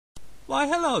Why,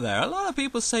 hello there. A lot of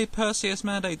people say Perseus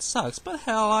Mandate sucks, but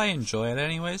hell, I enjoy it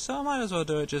anyway, so I might as well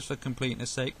do it just for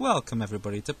completeness sake. Welcome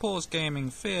everybody to Pause Gaming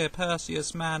F.E.A.R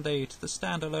Perseus Mandate, the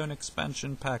standalone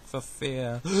expansion pack for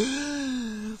F.E.A.R.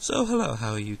 So hello,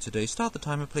 how are you today? Start the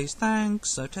timer please,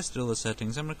 thanks. I've tested all the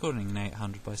settings. I'm recording in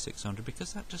 800 by 600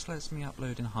 because that just lets me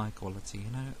upload in high quality,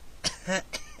 you know.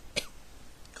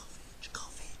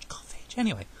 Coughage.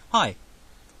 Anyway, hi.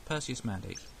 Perseus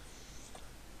Mandate.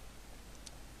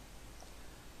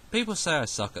 People say I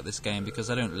suck at this game because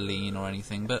I don't lean or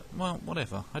anything, but, well,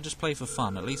 whatever. I just play for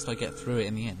fun. At least I get through it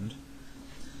in the end.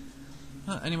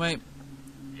 Anyway.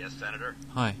 Yes, Senator?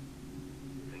 Hi.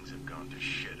 Things have gone to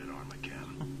shit at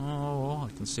Armacam. Oh, I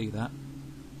can see that.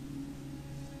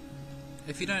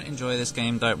 If you don't enjoy this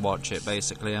game, don't watch it,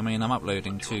 basically. I mean, I'm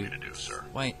uploading What do you want me to do, sir?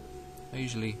 Wait. I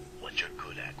usually... What you're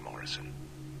good at, Morrison.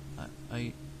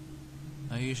 I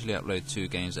usually upload 2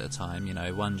 games at a time, you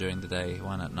know, one during the day,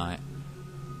 one at night.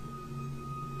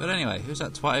 But anyway, who's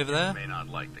that twat over there? You may not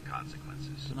like the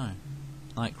consequences. I don't know.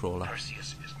 Nightcrawler.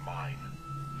 Perseus is mine.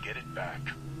 Get it back.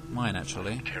 Mine, I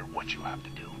actually. don't care what you have to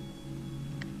do.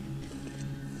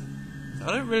 I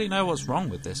don't really know what's wrong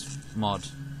with this mod.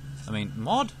 I mean,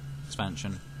 mod?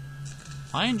 Expansion.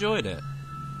 I enjoyed it.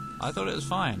 I thought it was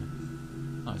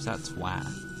fine. Oh, it's that twat.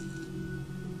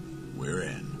 We're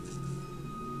in.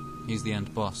 He's the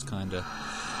end boss, kinda.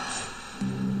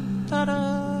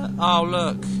 Ta-da! Oh,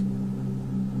 look!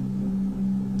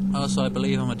 Oh, so I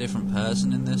believe I'm a different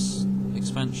person in this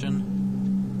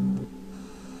expansion.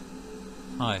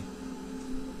 Hi.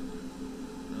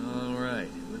 Alright,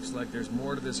 looks like there's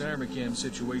more to this Armacam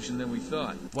situation than we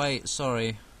thought. Wait,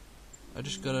 sorry. I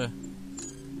just gotta...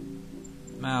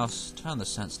 Mouse, turn the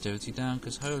sensitivity down,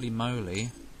 because holy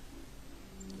moly.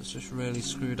 It's just really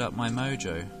screwed up my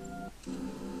mojo.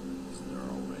 Isn't there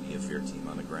already a F.E.A.R team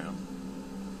on the ground?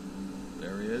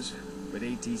 There he is. But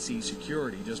ATC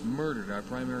security just murdered our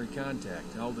primary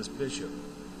contact, Aldous Bishop.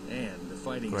 And the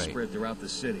fighting spread throughout the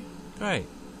city. Great.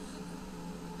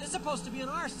 They're supposed to be on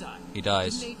our side. He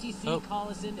dies. Didn't ATC call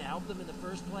us in to help them in the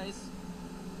first place?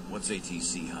 What's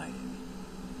ATC hiding?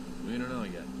 We don't know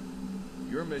yet.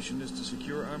 Your mission is to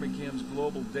secure Armacam's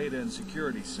Global Data and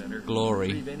Security Center. Glory.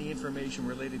 And retrieve any information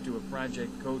related to a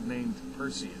project codenamed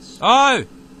Perseus. Oh!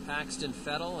 Paxton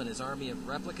Fettel and his army of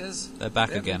replicas? They're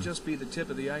back That again. may just be the tip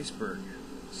of the iceberg.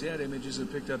 SAT images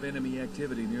have picked up enemy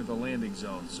activity near the landing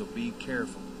zone, so be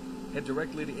careful. Head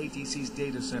directly to ATC's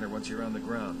data center once you're on the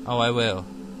ground. Oh, I will.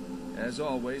 As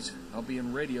always, I'll be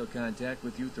in radio contact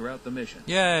with you throughout the mission.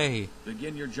 Yay!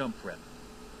 Begin your jump prep.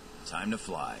 Time to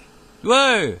fly.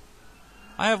 Whoa!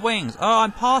 I have wings. Oh,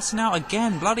 I'm passing out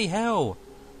again. Bloody hell.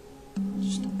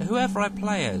 Just whoever I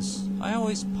play as, I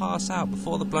always pass out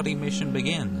before the bloody mission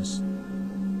begins.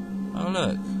 Oh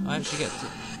look, I actually get to...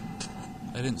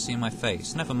 I didn't see my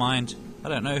face. Never mind. I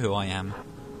don't know who I am.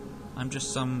 I'm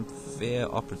just some F.E.A.R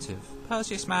operative.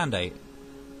 Perseus Mandate.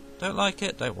 Don't like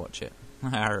it, don't watch it.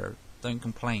 Don't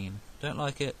complain. Don't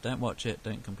like it, don't watch it,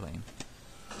 don't complain.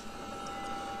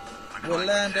 We're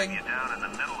landing.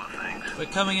 We're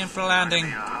coming in for a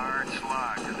landing.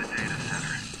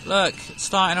 Look, it's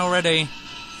starting already.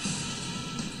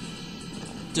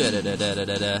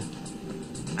 Da-da-da-da-da-da.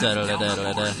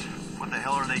 Da-da-da-da-da-da. What the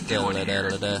hell are they doing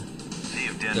here? See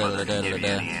if Denver can give you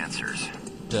any answers.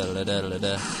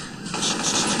 Da-da-da-da-da.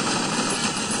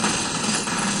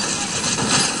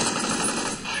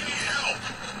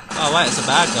 Oh wait, it's a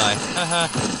bad guy. Haha.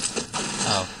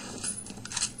 Oh.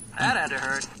 That had to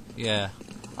hurt. Yeah.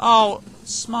 Oh,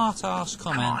 smart ass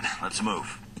Come comment. on, let's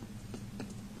move.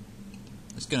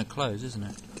 It's gonna close, isn't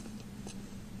it?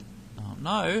 Oh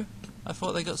no! I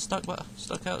thought they got stuck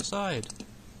outside.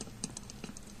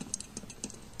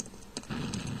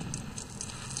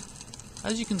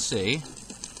 As you can see,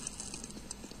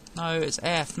 no, it's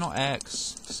F, not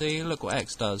X. See, look what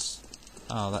X does.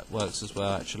 Oh, that works as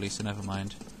well, actually. So never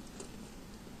mind.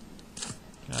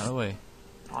 Get out of the way.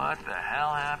 What the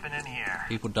hell happened in here?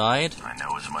 People died. I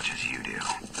know as much as you do.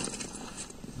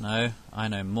 No, I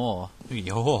know more.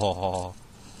 Yo.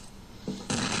 This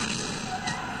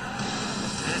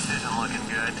isn't looking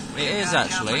good. It is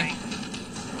actually.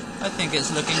 I think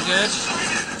it's looking good.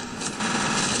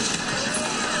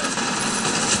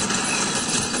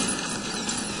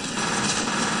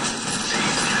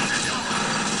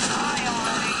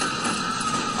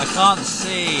 I can't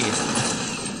see.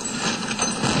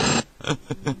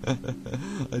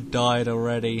 I died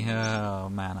already. Oh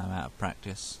man, I'm out of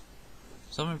practice.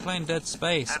 So I've been playing Dead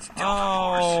Space. That's Delta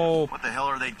Oh. Force. What the hell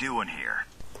are they doing here?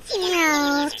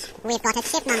 No, we've got a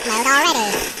chipmunk mode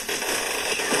already.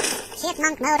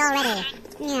 Chipmunk mode already.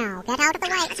 No, get out of the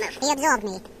way. He absorbed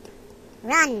me.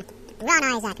 Run. Run,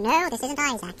 Isaac. No, this isn't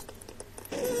Isaac.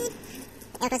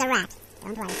 It was a rat.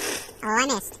 Don't worry. Oh, I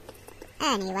missed.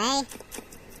 Anyway,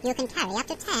 you can carry up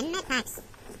to 10 med packs.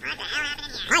 What the hell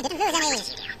happened here? I didn't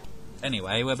lose any.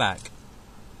 Anyway, we're back.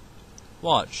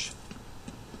 Watch.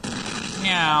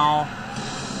 Meow.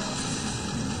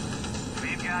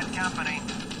 We've got company.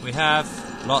 We have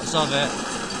lots of it.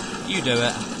 You do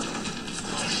it.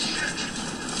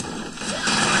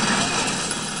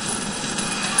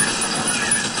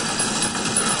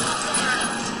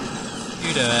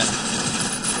 You do it.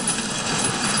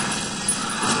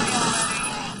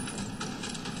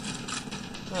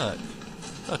 Look.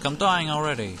 Look, I'm dying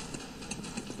already.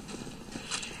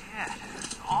 Shit.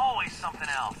 Always something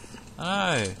else.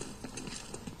 I know.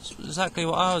 It's exactly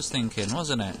what I was thinking,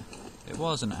 wasn't it? It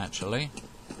wasn't, actually.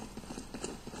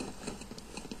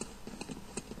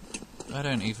 I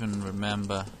don't even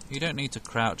remember. You don't need to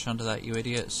crouch under that, you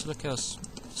idiots. Look else.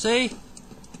 See?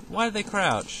 Why did they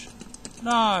crouch?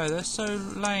 No, they're so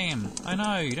lame. I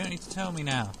know, you don't need to tell me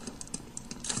now.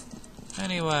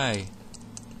 Anyway.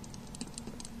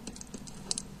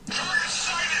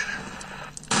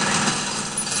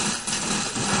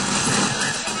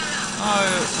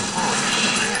 Oh.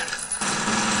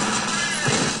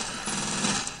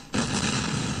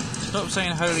 Stop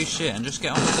saying holy shit and just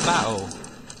get on with the battle.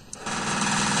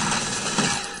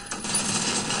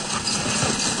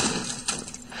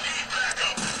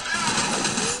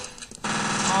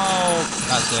 Oh,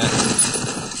 that's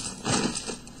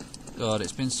it. God,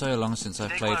 it's been so long since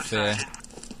I've played F.E.A.R.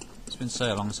 It's been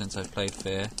so long since I've played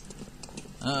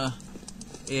F.E.A.R.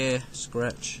 Ear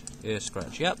scratch. Ear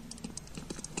scratch, yep.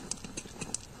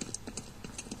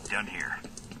 Down here.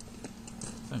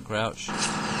 Don't crouch.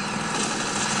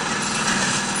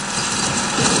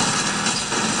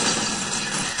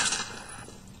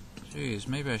 Jeez,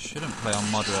 maybe I shouldn't play on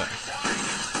moderate.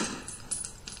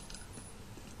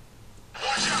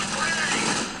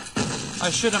 I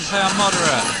shouldn't play on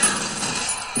moderate!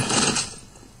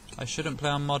 I shouldn't play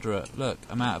on moderate. Look,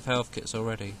 I'm out of health kits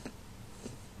already.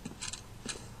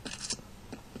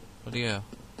 Bloody hell.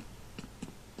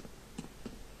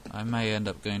 I may end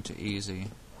up going to easy.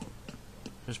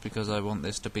 Just because I want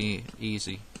this to be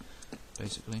easy,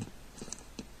 basically.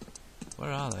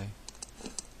 Where are they?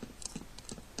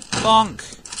 Bonk!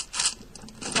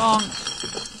 Bonk!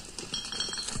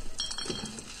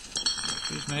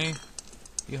 Excuse me.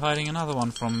 You hiding another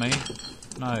one from me?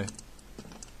 No.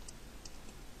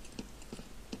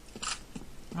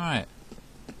 Alright.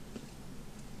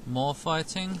 More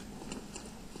fighting?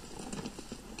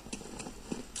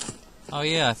 Oh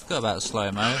yeah, I forgot about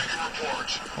slow-mo.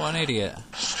 What an idiot.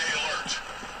 Stay alert.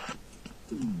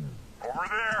 Over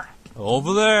there.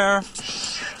 Over there!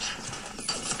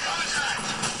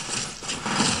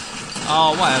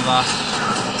 Oh, whatever.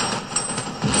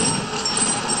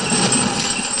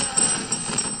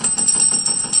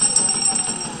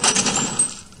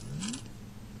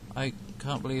 I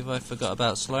can't believe I forgot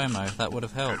about slow-mo. That would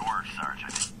have helped. Good work,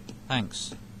 Sergeant.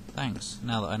 Thanks. Thanks.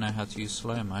 Now that I know how to use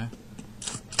slow-mo.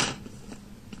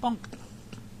 Bonk.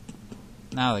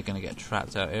 Now they're going to get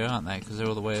trapped out here, aren't they? Because they're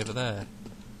all the way over there.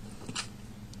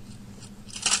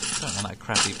 Don't want that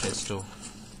crappy pistol.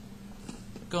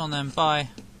 Go on then. Bye.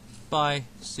 Bye.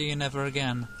 See you never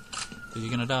again. Because you're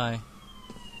going to die.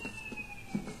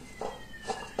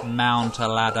 Mount a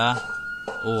ladder.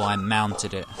 Oh, I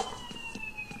mounted it.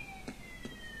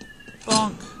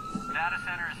 Bonk. Data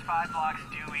center is 5 blocks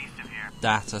due east of here.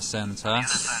 Data center. On the other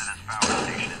side of this power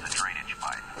station is a drainage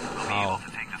pipe. We'll be Oh. able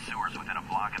to take the sewers within a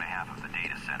block and a half of the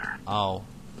data center. Oh.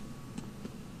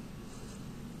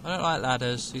 I don't like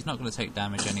ladders. He's not going to take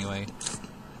damage anyway.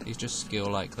 He's just skill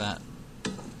like that.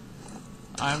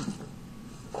 I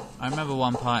remember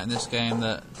one part in this game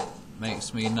that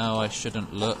makes me know I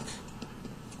shouldn't look.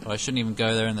 Or I shouldn't even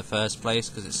go there in the first place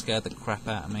because it scared the crap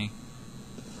out of me.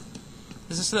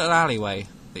 There's this little alleyway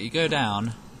that you go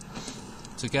down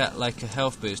to get like a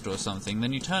health boost or something,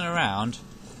 then you turn around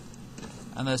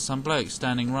and there's some bloke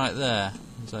standing right there.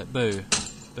 He's like, boo,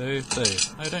 boo, boo.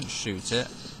 No, don't shoot it.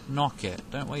 Knock it.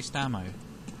 Don't waste ammo.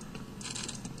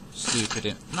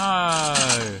 Stupid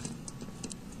No!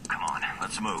 Come on,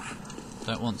 let's move.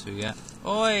 Don't want to yet.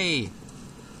 Oi!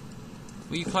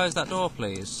 Will you close that door,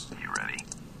 please? You ready?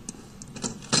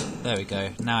 There we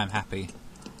go. Now I'm happy.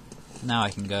 Now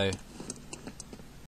I can go.